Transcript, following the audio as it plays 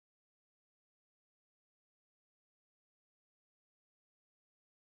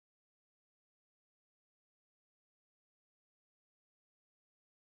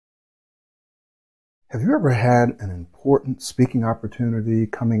Have you ever had an important speaking opportunity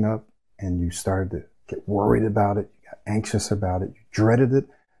coming up and you started to get worried about it, you got anxious about it, you dreaded it?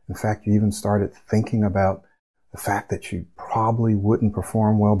 In fact, you even started thinking about the fact that you probably wouldn't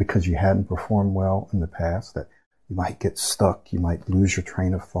perform well because you hadn't performed well in the past, that you might get stuck, you might lose your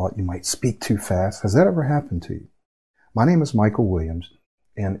train of thought, you might speak too fast. Has that ever happened to you? My name is Michael Williams,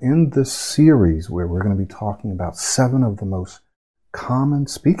 and in this series where we're going to be talking about 7 of the most common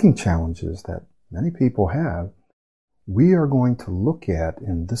speaking challenges that many people have, we are going to look at,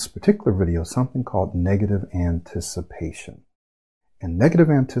 in this particular video, something called negative anticipation. And negative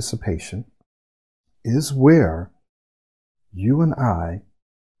anticipation is where you and I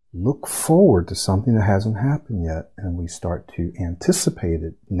look forward to something that hasn't happened yet, and we start to anticipate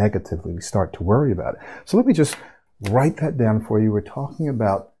it negatively. We start to worry about it. So let me just write that down for you. We're talking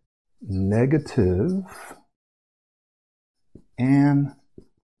about negative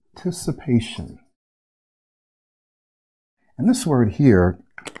anticipation. And this word here,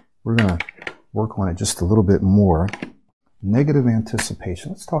 we're going to work on it just a little bit more. Negative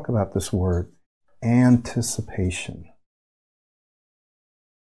anticipation. Let's talk about this word, anticipation.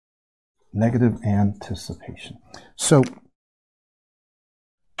 Negative anticipation. So,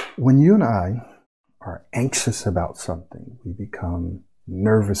 when you and I are anxious about something, we become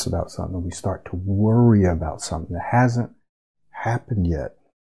nervous about something, we start to worry about something that hasn't happened yet.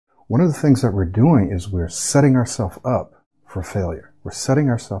 One of the things that we're doing is we're setting ourselves up for failure. We're setting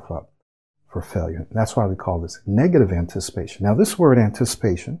ourselves up for failure. And that's why we call this negative anticipation. Now, this word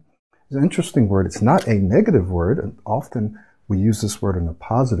anticipation is an interesting word. It's not a negative word, and often we use this word in a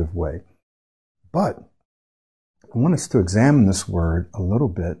positive way. But I want us to examine this word a little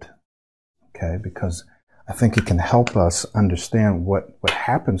bit, okay, because I think it can help us understand what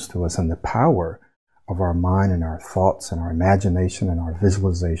happens to us and the power of our mind and our thoughts and our imagination and our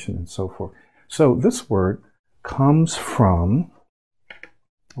visualization and so forth. So this word comes from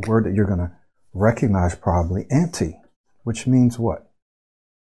a word that you're going to recognize probably, ante, which means what?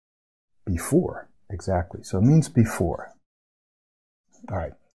 Before. Exactly. So it means before. All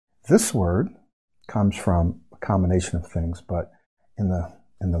right. This word comes from a combination of things, but in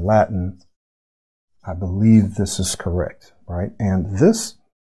the Latin, I believe this is correct, right? And this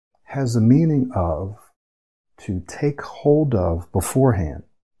has the meaning of to take hold of beforehand.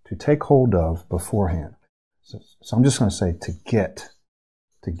 To take hold of beforehand. So I'm just going to say to get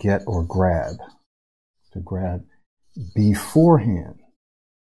or grab. To grab beforehand.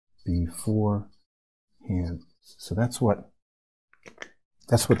 Beforehand. So that's what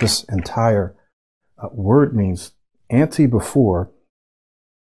this entire word means. Ante, before.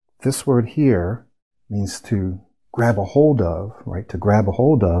 This word here means to grab a hold of, right? To grab a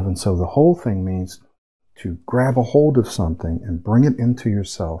hold of. And so the whole thing means to grab a hold of something and bring it into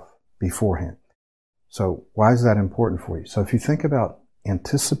yourself beforehand. So why is that important for you? So if you think about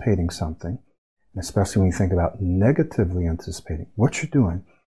anticipating something, and especially when you think about negatively anticipating, what you're doing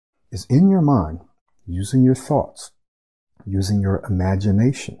is in your mind, using your thoughts, using your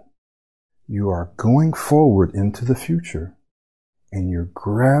imagination, you are going forward into the future and you're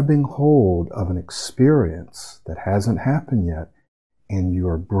grabbing hold of an experience that hasn't happened yet, and you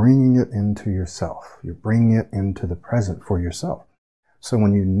are bringing it into yourself. You're bringing it into the present for yourself. So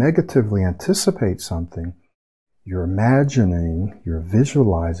when you negatively anticipate something, you're imagining, you're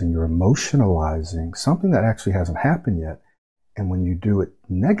visualizing, you're emotionalizing something that actually hasn't happened yet. And when you do it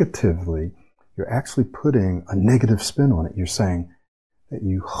negatively, you're actually putting a negative spin on it. You're saying that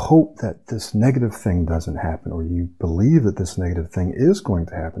you hope that this negative thing doesn't happen, or you believe that this negative thing is going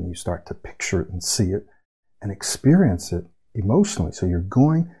to happen. You start to picture it and see it and experience it emotionally. So you're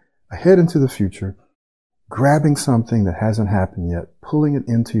going ahead into the future, grabbing something that hasn't happened yet, pulling it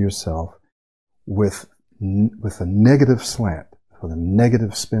into yourself with a negative slant, with a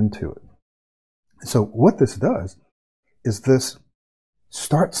negative spin to it. So what this does is this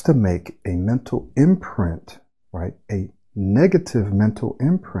starts to make a mental imprint, right? A negative mental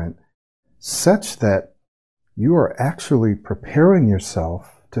imprint, such that you are actually preparing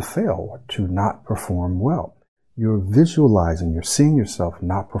yourself to fail, or to not perform well. You're visualizing, you're seeing yourself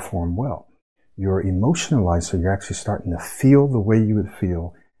not perform well. You're emotionalized, so you're actually starting to feel the way you would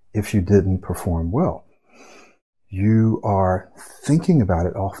feel if you didn't perform well. You are thinking about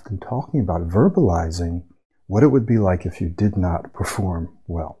it, often talking about it, verbalizing what it would be like if you did not perform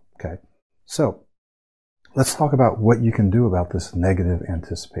well. Okay, so let's talk about what you can do about this negative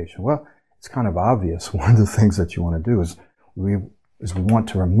anticipation. Well, it's kind of obvious. One of the things that you want to do is we want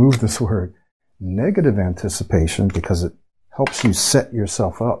to remove this word negative anticipation, because it helps you set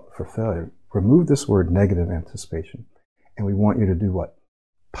yourself up for failure. Remove this word negative anticipation. And we want you to do what?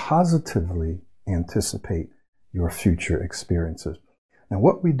 Positively anticipate your future experiences. Now,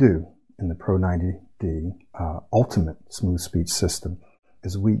 what we do in the Pro90D Ultimate Smooth Speech System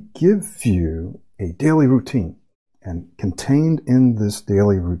is we give you a daily routine, and contained in this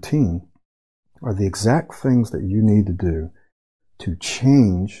daily routine are the exact things that you need to do to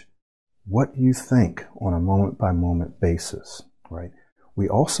change what you think on a moment-by-moment basis, right? We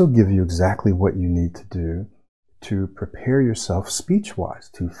also give you exactly what you need to do to prepare yourself speech-wise,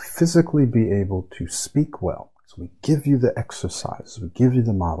 to physically be able to speak well. So we give you the exercise, we give you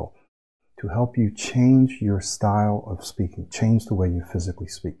the model to help you change your style of speaking, change the way you physically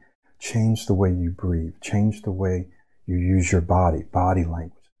speak, change the way you breathe, change the way you use your body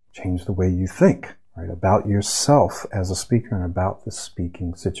language, change the way you think, right, about yourself as a speaker and about the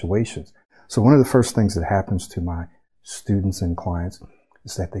speaking situations. So one of the first things that happens to my students and clients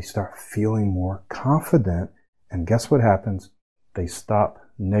is that they start feeling more confident, and guess what happens? They stop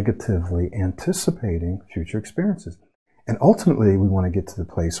negatively anticipating future experiences. And ultimately, we want to get to the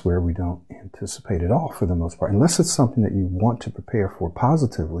place where we don't anticipate at all for the most part. Unless it's something that you want to prepare for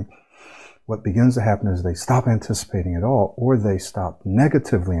positively, what begins to happen is they stop anticipating at all, or they stop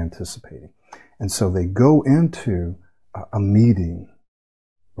negatively anticipating. And so they go into a meeting,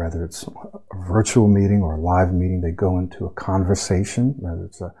 whether it's a virtual meeting or a live meeting, they go into a conversation, whether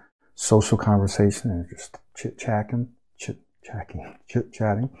it's a social conversation and just chit-chatting,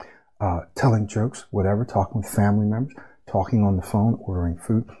 telling jokes, whatever, talking with family members, talking on the phone, ordering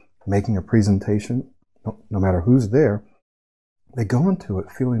food, making a presentation, no matter who's there. They go into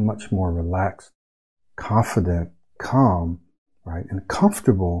it feeling much more relaxed, confident, calm, right, and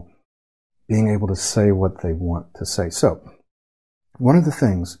comfortable being able to say what they want to say. So one of the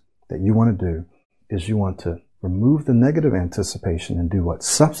things that you want to do is you want to remove the negative anticipation and do what?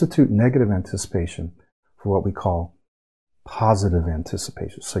 Substitute negative anticipation for what we call positive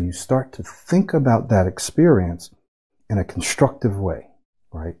anticipation. So you start to think about that experience in a constructive way,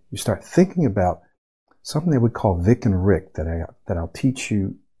 right? You start thinking about something that we call Vic and Rick that I'll teach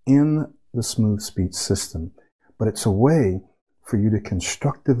you in the Smooth Speech System. But it's a way for you to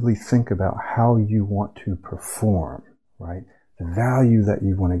constructively think about how you want to perform, right? The value that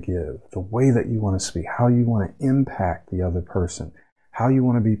you want to give, the way that you want to speak, how you want to impact the other person, how you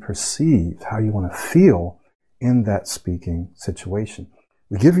want to be perceived, how you want to feel in that speaking situation.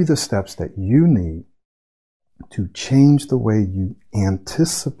 We give you the steps that you need to change the way you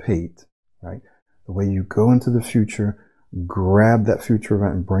anticipate, right? The way you go into the future, grab that future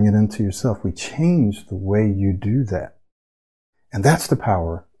event and bring it into yourself. We change the way you do that. And that's the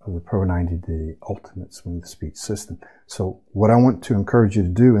power of the Pro90D Ultimate Smooth Speech System. So what I want to encourage you to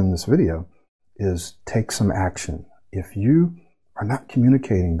do in this video is take some action. If you are not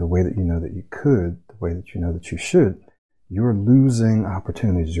communicating the way that you know that you could, the way that you know that you should, you're losing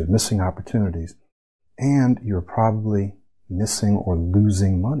opportunities, you're missing opportunities, and you're probably missing or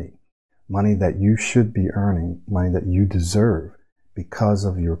losing money. Money that you should be earning, money that you deserve because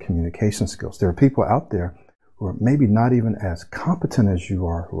of your communication skills. There are people out there who are maybe not even as competent as you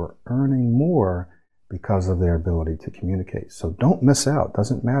are, who are earning more because of their ability to communicate. So don't miss out.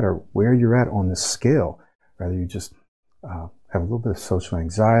 Doesn't matter where you're at on this scale. Whether you just have a little bit of social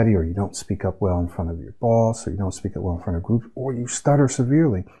anxiety, or you don't speak up well in front of your boss, or you don't speak up well in front of groups, or you stutter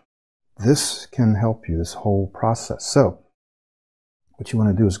severely. This can help you, this whole process. So what you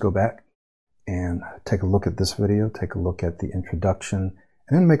want to do is go back and take a look at this video, take a look at the introduction,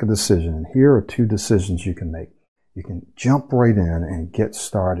 and then make a decision. And here are two decisions you can make. You can jump right in and get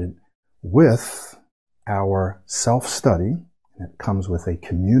started with our self-study. It comes with a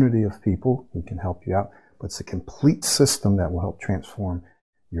community of people who can help you out, but it's a complete system that will help transform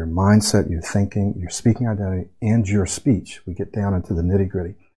your mindset, your thinking, your speaking identity, and your speech. We get down into the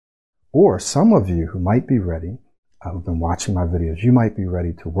nitty-gritty. Or some of you who might be ready, who've been watching my videos, you might be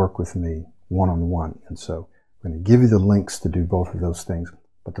ready to work with me one-on-one. And so I'm going to give you the links to do both of those things.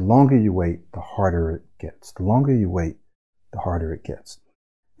 But the longer you wait, the harder it gets. The longer you wait, the harder it gets.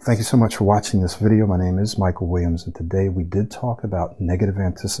 Thank you so much for watching this video. My name is Michael Williams, and today we did talk about negative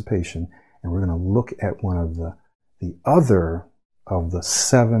anticipation, and we're going to look at one of the other of the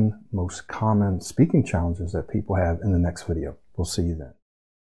 7 most common speaking challenges that people have in the next video. We'll see you then.